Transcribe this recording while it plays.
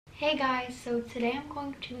Hey guys, so today I'm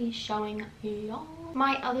going to be showing y'all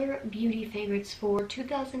my other beauty favorites for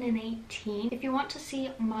 2018. If you want to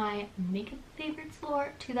see my makeup favorites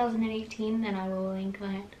for 2018, then I will link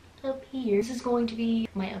that up here. This is going to be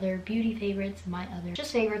my other beauty favorites, my other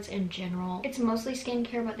just favorites in general. It's mostly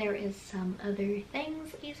skincare, but there is some other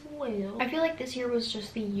things as well. I feel like this year was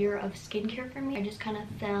just the year of skincare for me. I just kind of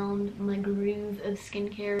found my groove of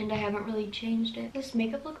skincare and I haven't really changed it. This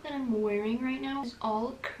makeup look that I'm wearing right now is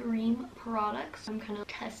all cream products. I'm kind of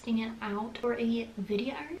testing it out for a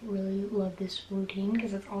video. I really love this routine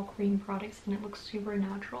because it's all cream products and it looks super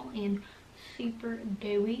natural and super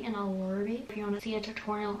dewy, and I love it. If you want to see a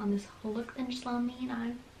tutorial on this whole look, then just let me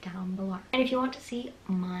know down below. And if you want to see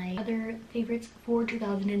my other favorites for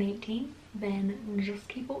 2018, then just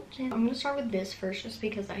keep watching. I'm gonna start with this first just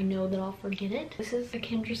because I know that I'll forget it. This is a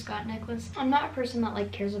Kendra Scott necklace. I'm not a person that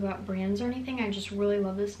like cares about brands or anything. I just really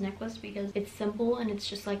love this necklace because it's simple and it's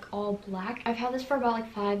just like all black. I've had this for about like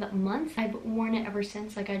 5 months. I've worn it ever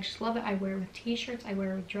since. Like I just love it. I wear it with t-shirts, I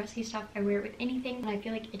wear it with dressy stuff, I wear it with anything, and I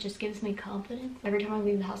feel like it just gives me confidence. Every time I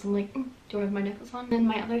leave the house I'm like, do I have my necklace on? And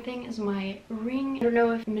my other thing is my ring. I don't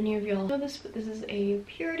know if many of y'all know this, but this is a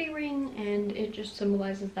purity ring and it just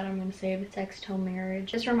symbolizes that I'm gonna save sex till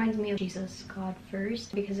marriage. This reminds me of Jesus, God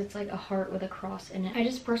first, because it's like a heart with a cross in it. I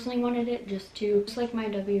just personally wanted it just like my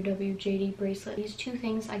WWJD bracelet. These two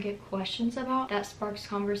things I get questions about that sparks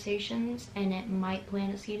conversations, and it might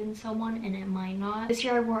plant a seed in someone and it might not. This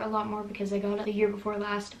year I wore it a lot more because I got it the year before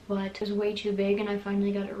last, but it was way too big and I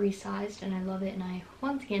finally got it resized and I love it, and I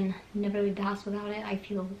once again never leave the house without it. I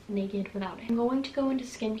feel naked without it. I'm going to go into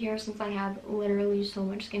skincare since I have literally so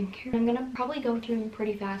much skincare. I'm gonna probably go through them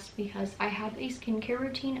pretty fast because I have a skincare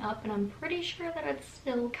routine up and I'm pretty sure that it's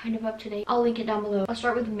still kind of up to date. I'll link it down below. I'll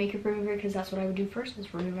start with the makeup remover because that's what I would do first,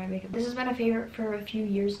 is remove my makeup. This has been a favorite for a few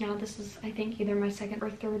years now. This is, I think, either my second or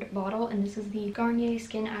third bottle, and this is the Garnier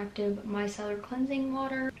Skin Active Micellar Cleansing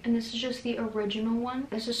Water, and this is just the original one.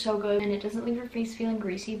 This is so good and it doesn't leave your face feeling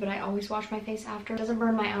greasy, but I always wash my face after. It doesn't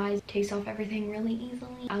burn my eyes, takes off everything really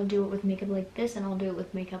easily. I'll do it with makeup like this, and I'll do it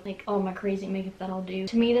with makeup like all my crazy makeup that I'll do.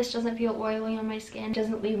 To me, this doesn't feel oily on my skin. It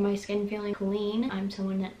doesn't leave my skin feeling clean. I'm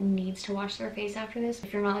someone that needs to wash their face after this.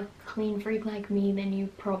 If you're not a clean freak like me, then you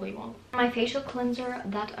probably won't. My facial cleanser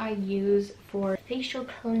that I use for facial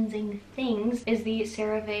cleansing things is the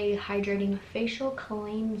CeraVe Hydrating Facial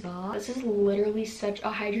Cleanser. This is literally such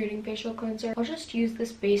a hydrating facial cleanser. I'll just use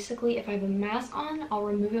this basically if I have a mask on. I'll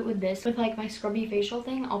remove it with this. With like my scrubby facial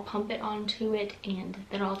thing, I'll pump it onto it and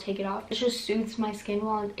then I'll take it off. It just soothes my skin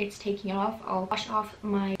while it's taking it off. I'll wash off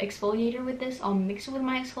my exfoliator with this. I'll mix it with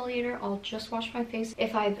my exfoliator. I'll just wash my face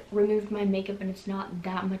if I've removed my makeup and it's not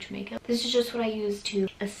that much makeup. This is just what I use to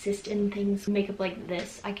assist in things. Makeup like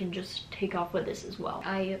this, I can just take off with this as well.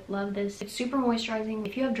 I love this. It's super moisturizing.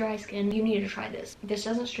 If you have dry skin, you need to try this. This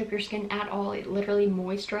doesn't strip your skin at all. It literally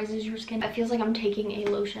moisturizes your skin. It feels like I'm taking a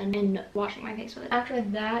lotion and washing my face with it. After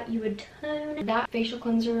that, you would tone that facial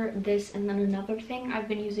cleanser, this, and then another thing I've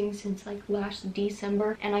been using since like last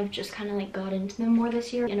December, and I've just kind of like got into them more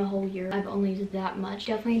this year. In a whole year, I've only used that much.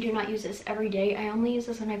 Definitely do not use this every day. I only use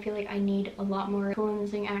this when I feel like I need a lot more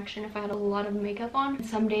cleansing action if I had a lot of makeup on. And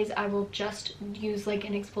some days I will just use like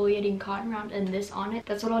an exfoliating cotton round and this on it.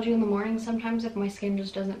 That's what I'll do in the morning sometimes if my skin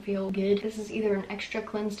just doesn't feel good. This is either an extra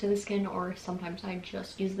cleanse to the skin, or sometimes I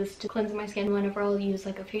just use this to cleanse my skin. Whenever I'll use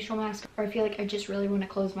like a facial mask, or I feel like I just really want to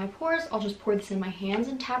close my pores, I'll just pour this in my hands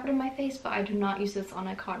and tap it in my face, but I do not use this on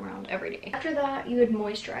a cotton round every day. After that, you would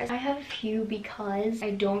moisturize. I have a few because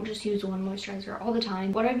I don't just use one moisturizer all the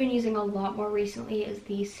time. What I've been using a lot more recently is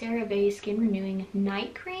the CeraVe Skin Renewing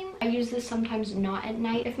Night Cream. I use this sometimes not at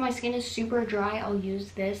night. If my skin is super dry, I'll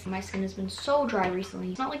use this. My skin has been so dry recently.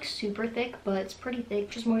 It's not like super thick, but it's pretty thick.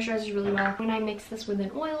 Just moisturizes really well. When I mix this with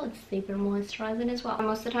an oil, it's super moisturizing as well.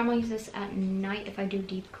 Most of the time I'll use this at night if I do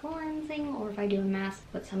deep cleansing or if I do a mask,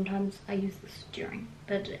 but sometimes I use this during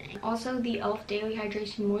the day. Also, the e.l.f. Daily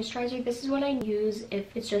Hydration Moisturizer. This is what I use if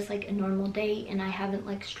it's just like a normal day and I haven't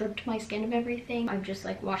like stripped my skin of everything. I've just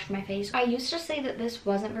like washed my face. I used to say that this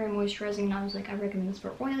wasn't very moisturizing, and I was like, I recommend this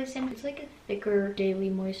for oily skin. It's like a thicker daily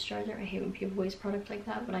moisturizer. I hate when people waste products like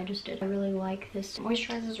that, but I just did. I really like this. It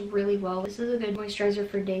moisturizes really well. This is a good moisturizer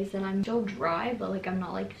for days that I'm still dry, but like I'm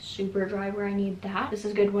not like super dry where I need that. This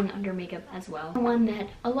is a good one under makeup as well. One that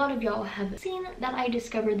a lot of y'all have seen that I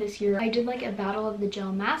discovered this year. I did like a battle of the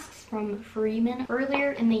gel masks from Freeman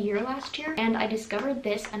earlier in the year last year, and I discovered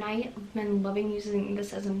this and I've been loving using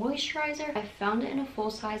this as a moisturizer. I found it in a full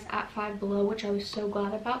size at Five Below, which I was so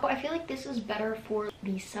glad about. But I feel like this is better for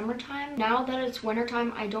the summertime. Now that it's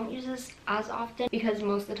wintertime, I don't use this as often because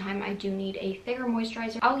most of the time I do need a thicker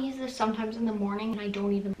moisturizer. I'll use this sometimes in the morning and I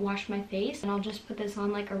don't even wash my face, and I'll just put this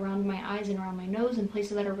on like around my eyes and around my nose in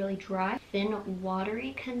places that are really dry. Thin,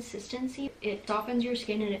 watery consistency. It softens your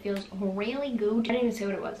skin and it feels really good. I didn't even say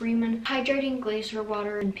what it was. Freeman Hydrating Glacier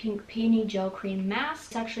Water and Pink Peony Gel Cream Mask.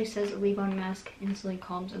 This actually says leave-on mask instantly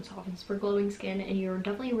calms and softens for glowing skin, and you're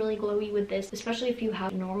definitely really glowy with this, especially if you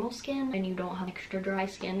have normal skin and you don't have extra dry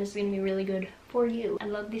skin. This is going to be really good for you. I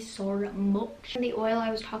love this so much. And the oil I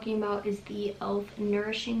was talking about is the e.l.f.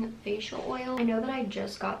 Nourishing Facial Oil. I know that I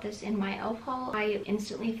just got this in my e.l.f. haul. I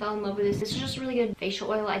instantly fell in love with this. This is just really good facial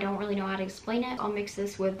oil. I don't really know how to explain it. I'll mix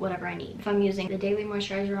this with whatever I need. If I'm using the daily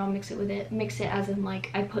moisturizer, I'll mix it with it. Mix it as in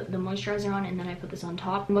like I put the moisturizer on and then I put this on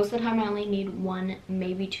top. Most of the time I only need 1,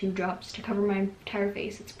 maybe 2 drops to cover my entire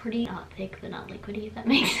face. It's pretty not thick but not liquidy, if that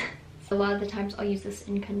makes sense. A lot of the times I'll use this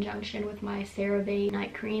in conjunction with my CeraVe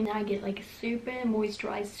night cream. Then I get like super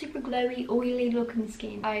moisturized, super glowy, oily looking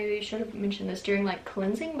skin. I should have mentioned this during like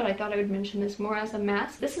cleansing, but I thought I would mention this more as a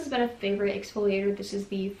mask. This has been a favorite exfoliator. This is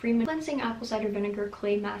the Freeman Cleansing Apple Cider Vinegar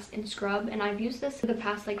Clay Mask and Scrub, and I've used this for the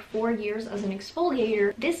past like 4 years as an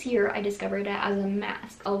exfoliator. This year I discovered it as a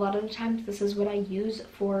mask. A lot of the times this is what I use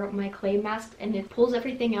for my clay mask, and it pulls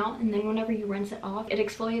everything out, and then whenever you rinse it off, it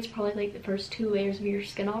exfoliates probably like the first 2 layers of your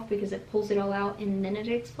skin off because it pulls it all out and then it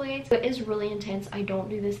exfoliates. So it is really intense. I don't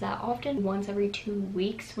do this that often, once every 2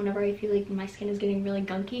 weeks whenever I feel like my skin is getting really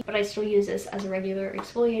gunky, but I still use this as a regular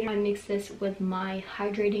exfoliator. I mix this with my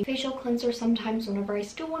hydrating facial cleanser sometimes whenever I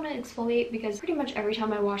still want to exfoliate, because pretty much every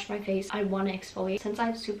time I wash my face I want to exfoliate. Since I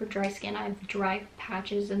have super dry skin, I have dry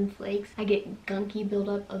patches and flakes, I get gunky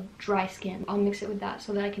buildup of dry skin. I'll mix it with that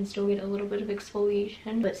so that I can still get a little bit of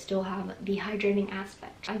exfoliation but still have the hydrating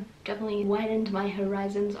aspect. I definitely widened my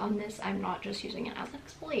horizons on this. I'm not just using it as an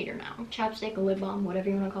exfoliator now. Chapstick, lip balm, whatever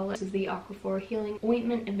you want to call it. This is the Aquaphor Healing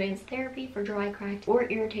Ointment Advanced Therapy for dry, cracked, or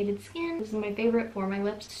irritated skin. This is my favorite for my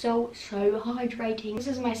lips. So hydrating. This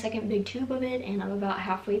is my second big tube of it and I'm about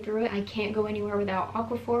halfway through it. I can't go anywhere without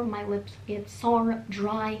Aquaphor. My lips get so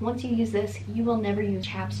dry. Once you use this, you will never use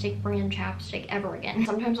chapstick, brand chapstick, ever again.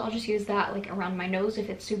 Sometimes I'll just use that like around my nose if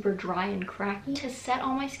it's super dry and cracky. To set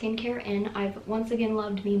all my skincare in, I've once again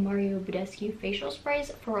loved the Badescu facial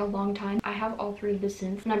sprays for a long time. I have all 3 of the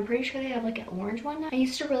scents, and I'm pretty sure they have like an orange one. I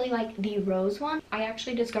used to really like the rose one. I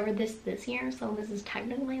actually discovered this year, so this is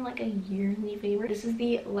technically like a yearly favorite. This is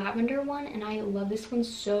the lavender one, and I love this one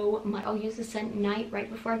so much. I'll use this scent night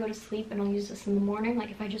right before I go to sleep, and I'll use this in the morning.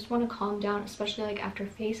 Like if I just want to calm down, especially like after a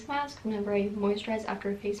face mask, whenever I moisturize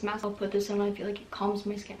after a face mask, I'll put this on. I feel like it calms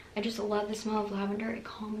my skin. I just love the smell of lavender. It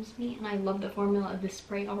calms me, and I love the formula of this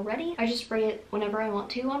spray already. I just spray it whenever I want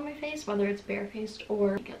to on my face, whether it's barefaced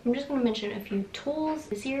or makeup. I'm just going to mention a few tools.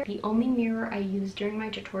 This year, the only mirror I use during my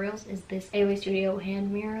tutorials is this Aloe Studio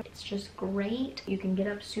hand mirror. It's just great. You can get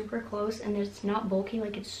up super close and it's not bulky,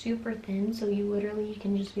 like it's super thin, so you literally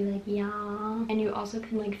can just be like, yeah. And you also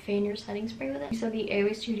can like fan your setting spray with it. So the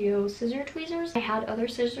Aloe Studio scissor tweezers. I had other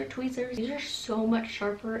scissor tweezers. These are so much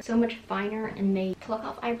sharper, so much finer, and they pluck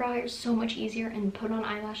off eyebrow hairs so much easier and put on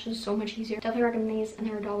eyelashes so much easier. Definitely recommend these, and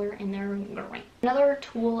they're $1 and they're great. Another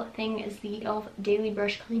tool thing is the e.l.f. Daily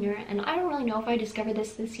Brush Cleaner, and I don't really know if I discovered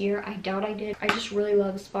this year. I doubt I did. I just really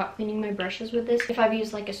love spot cleaning my brushes with this. If I've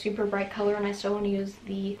used like a super bright color and I still want to use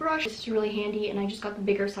the brush, this is really handy, and I just got the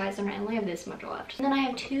bigger size and I only have this much left. And then I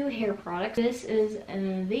have 2 hair products. This is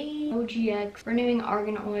the OGX Renewing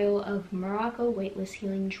Argan Oil of Morocco Weightless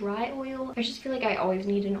Healing Dry Oil. I just feel like I always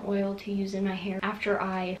need an oil to use in my hair after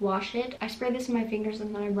I wash it. I spray this in my fingers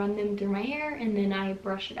and then I run them through my hair and then I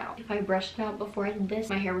brush it out. If I brushed it out before I did this,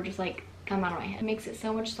 my hair would just like come out of my head. It makes it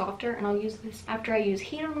so much softer, and I'll use this after I use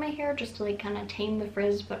heat on my hair just to like kind of tame the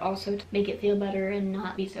frizz, but also to make it feel better and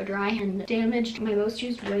not be so dry and damaged. My most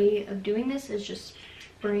used way of doing this is just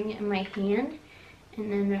spraying it in my hand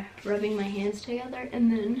and then rubbing my hands together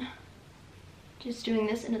and then just doing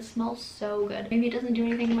this, and it smells so good. Maybe it doesn't do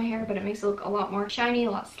anything to my hair, but it makes it look a lot more shiny,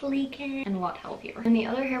 a lot sleeker, and a lot healthier. And the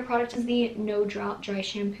other hair product is the No Drop Dry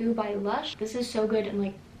Shampoo by Lush. This is so good, and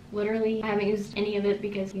like literally I haven't used any of it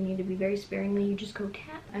because you need to be very sparingly. You just go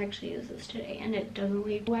tap. I actually use this today and it doesn't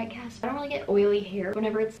leave white cast. I don't really get oily hair.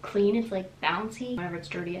 Whenever it's clean, it's like bouncy. Whenever it's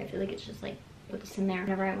dirty, I feel like it's just like Put this in there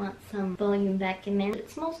whenever I want some volume back in there. It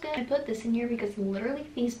smells good. I put this in here because literally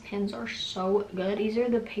these pens are so good. These are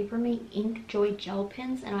the Papermate Ink Joy Gel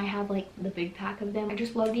pens, and I have like the big pack of them. I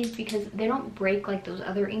just love these because they don't break like those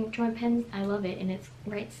other Ink Joy pens. I love it, and it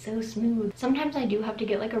writes so smooth. Sometimes I do have to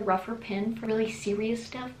get like a rougher pen for really serious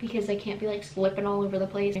stuff because I can't be like slipping all over the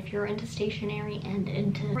place. If you're into stationery and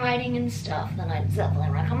into writing and stuff, then I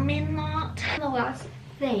definitely recommend that. The last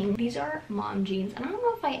thing, these are mom jeans, and I don't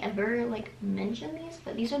know if I ever like mentioned these,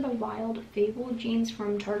 but these are the Wild Fable jeans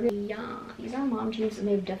from Target. Yeah, these are mom jeans, and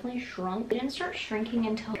they've definitely shrunk. They didn't start shrinking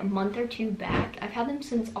until a month or two back. I've had them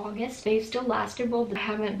since August. They've still lasted well, but I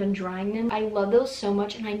haven't been drying them. I love those so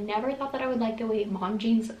much, and I never thought that I would like the way mom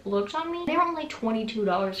jeans looked on me. They were only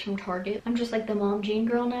 $22 from Target. I'm just like the mom jean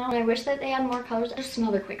girl now, and I wish that they had more colors. Just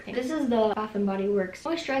another quick thing. This is the Bath & Body Works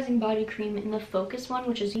moisturizing body cream in the Focus one,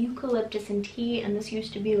 which is eucalyptus and tea, and this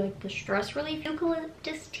used to be like the stress relief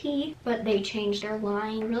eucalyptus tea, but they changed their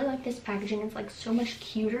line. I really like this packaging. It's like so much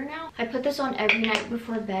cuter now. I put this on every night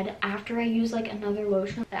before bed after I use like another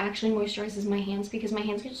lotion that actually moisturizes my hands, because my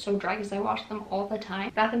hands get so dry because I wash them all the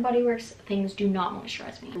time. Bath & Body Works things do not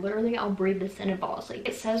moisturize me. Literally, I'll breathe this in and fall asleep.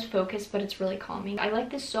 It says Focus, but it's really calming. I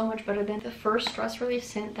like this so much better than the first stress relief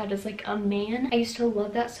scent that is like a man. I used to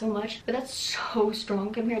love that so much, but that's so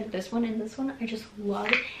strong compared to this one, and this one I just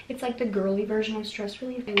love. It's like the girly version of stress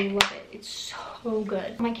relief. I love it. It's so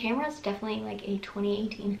good. My camera is definitely like a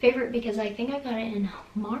 2018 favorite because I think I got it in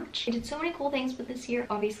March. I did so many cool things with this year.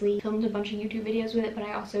 Obviously filmed a bunch of YouTube videos with it, but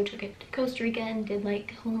I also took it to Costa Rica and did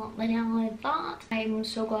like that. I'm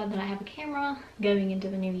so glad that I have a camera going into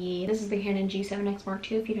the new year. This is the Canon G7X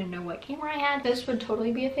Mark II. If you didn't know what camera I had, this would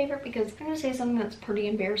totally be a favorite because I'm gonna say something that's pretty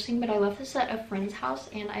embarrassing, but I left this at a friend's house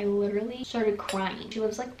and I literally started crying. She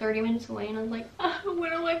lives like 30 minutes away, and I was like,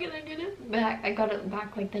 when am I gonna get it back? I got it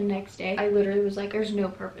back like the next day. I literally was like, there's no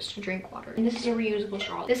purpose to drink water. And this is a reusable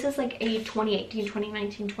straw. This is like a 2018,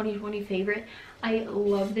 2019, 2020 favorite. I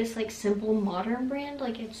love this like Simple Modern brand.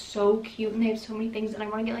 Like, it's so cute, and they have so many things, and I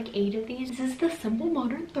want to get like 8 of these. This is the Simple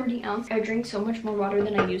Modern 30 ounce. I drink so much more water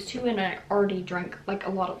than I used to, and I already drank like a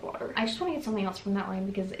lot of water. I just want to get something else from that line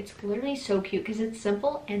because it's literally so cute because it's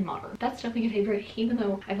simple and modern. That's definitely a favorite, even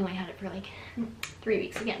though I've only had it for like 3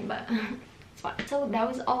 weeks again, but fun. So that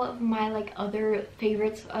was all of my like other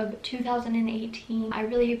favorites of 2018. I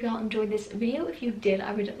really hope y'all enjoyed this video. If you did,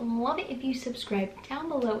 I would love it if you subscribe down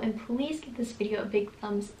below, and please give this video a big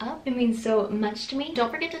thumbs up. It means so much to me.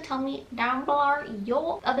 Don't forget to tell me down below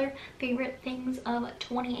your other favorite things of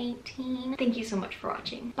 2018. Thank you so much for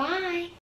watching. Bye.